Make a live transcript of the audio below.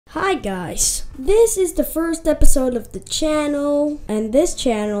Hi guys, this is the first episode of the channel, and this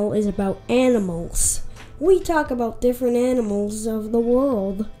channel is about animals. We talk about different animals of the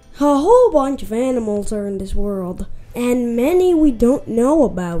world. A whole bunch of animals are in this world, and many we don't know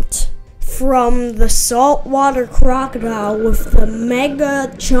about. From the saltwater crocodile with the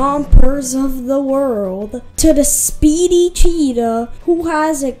mega chompers of the world, to the speedy cheetah who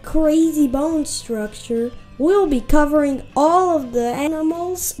has a crazy bone structure. We'll be covering all of the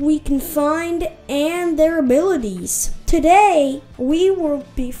animals we can find and their abilities. Today, we will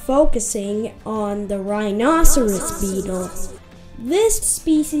be focusing on the rhinoceros beetle. This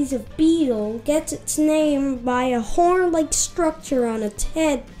species of beetle gets its name by a horn-like structure on its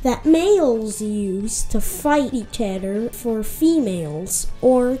head that males use to fight each other for females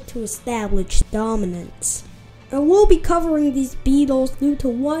or to establish dominance. And we'll be covering these beetles due to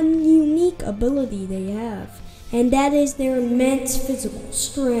one unique ability they have, and that is their immense physical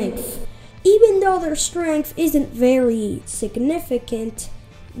strength. Even though their strength isn't very significant,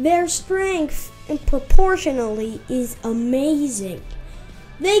 their strength proportionally is amazing.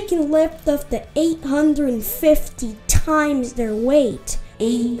 They can lift up to 850 times their weight.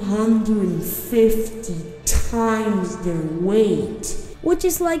 850 times their weight. Which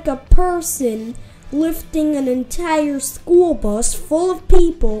is like a person lifting an entire school bus full of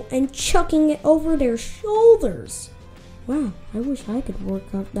people and chucking it over their shoulders. Wow, I wish I could work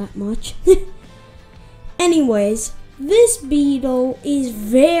out that much. Anyways, this beetle is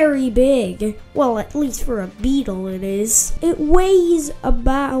very big. Well, at least for a beetle it is. It weighs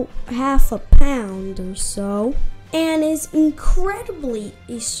about half a pound or so, and is incredibly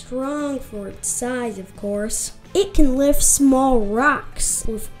strong for its size, of course. It can lift small rocks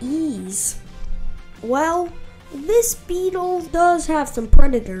with ease. Well, this beetle does have some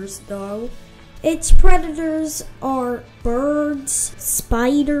predators though. Its predators are birds,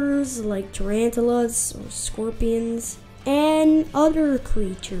 spiders like tarantulas or scorpions, and other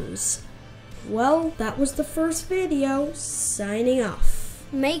creatures. Well, that was the first video. Signing off.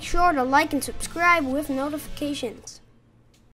 Make sure to like and subscribe with notifications.